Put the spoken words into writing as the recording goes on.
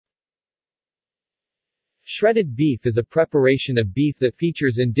Shredded beef is a preparation of beef that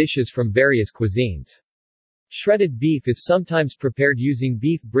features in dishes from various cuisines. Shredded beef is sometimes prepared using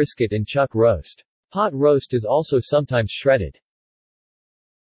beef brisket and chuck roast. Pot roast is also sometimes shredded.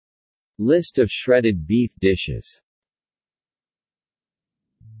 List of shredded beef dishes.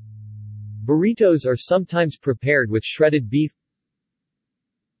 Burritos are sometimes prepared with shredded beef.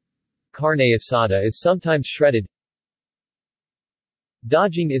 Carne asada is sometimes shredded.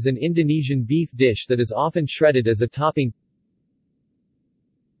 Daging is an Indonesian beef dish that is often shredded as a topping.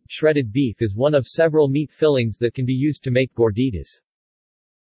 Shredded beef is one of several meat fillings that can be used to make gorditas.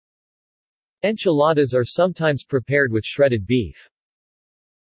 Enchiladas are sometimes prepared with shredded beef.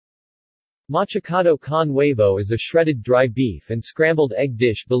 Machacado con huevo is a shredded dry beef and scrambled egg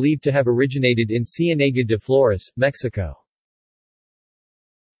dish believed to have originated in Cienega de Flores, Mexico.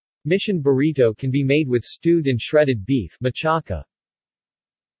 Mission burrito can be made with stewed and shredded beef, machaca.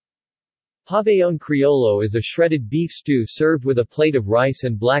 Pabellón criollo is a shredded beef stew served with a plate of rice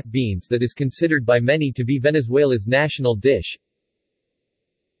and black beans that is considered by many to be Venezuela's national dish.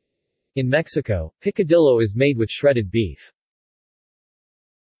 In Mexico, picadillo is made with shredded beef.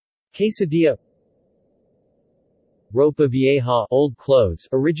 Quesadilla. Ropa vieja, old clothes,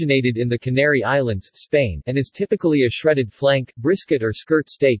 originated in the Canary Islands, Spain, and is typically a shredded flank, brisket or skirt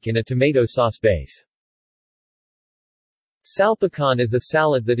steak in a tomato sauce base. Salpicón is a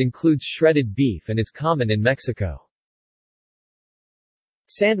salad that includes shredded beef and is common in Mexico.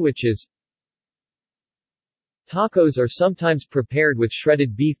 Sandwiches. Tacos are sometimes prepared with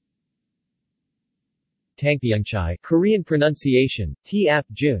shredded beef. Tangpyeongchai, Korean pronunciation, T-ap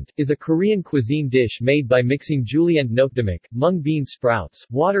junt, is a Korean cuisine dish made by mixing julienne nokdamik, mung bean sprouts,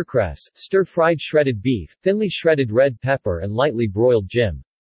 watercress, stir-fried shredded beef, thinly shredded red pepper and lightly broiled jjim.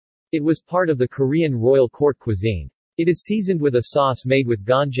 It was part of the Korean royal court cuisine. It is seasoned with a sauce made with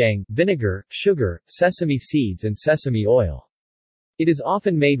gochujang, vinegar, sugar, sesame seeds and sesame oil. It is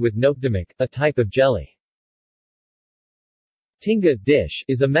often made with nokdamik, a type of jelly. Tinga dish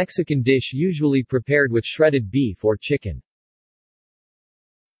is a Mexican dish usually prepared with shredded beef or chicken.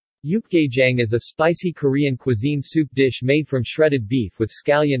 Yukgaejang is a spicy Korean cuisine soup dish made from shredded beef with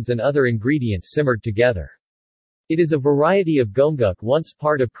scallions and other ingredients simmered together. It is a variety of gomguk, once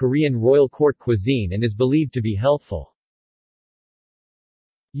part of Korean royal court cuisine and is believed to be healthful.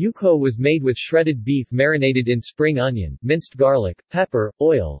 Yukho was made with shredded beef marinated in spring onion, minced garlic, pepper,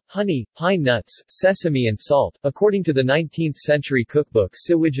 oil, honey, pine nuts, sesame and salt. According to the 19th century cookbook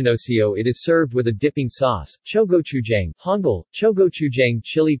Siwiginosio, it is served with a dipping sauce, chogochujang, Hangul, chogochujang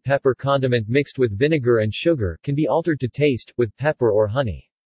chili pepper condiment mixed with vinegar and sugar, can be altered to taste, with pepper or honey.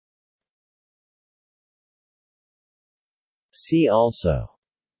 See also: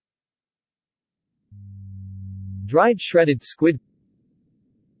 dried shredded squid,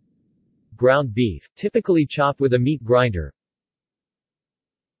 ground beef, typically chopped with a meat grinder,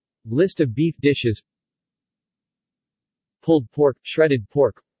 list of beef dishes, pulled pork, shredded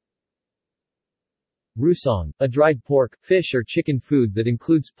pork, rusong, a dried pork, fish or chicken food that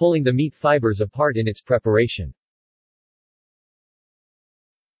includes pulling the meat fibers apart in its preparation.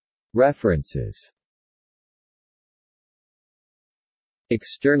 References.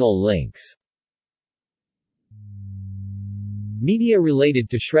 External links. Media related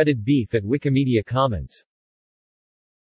to shredded beef at Wikimedia Commons.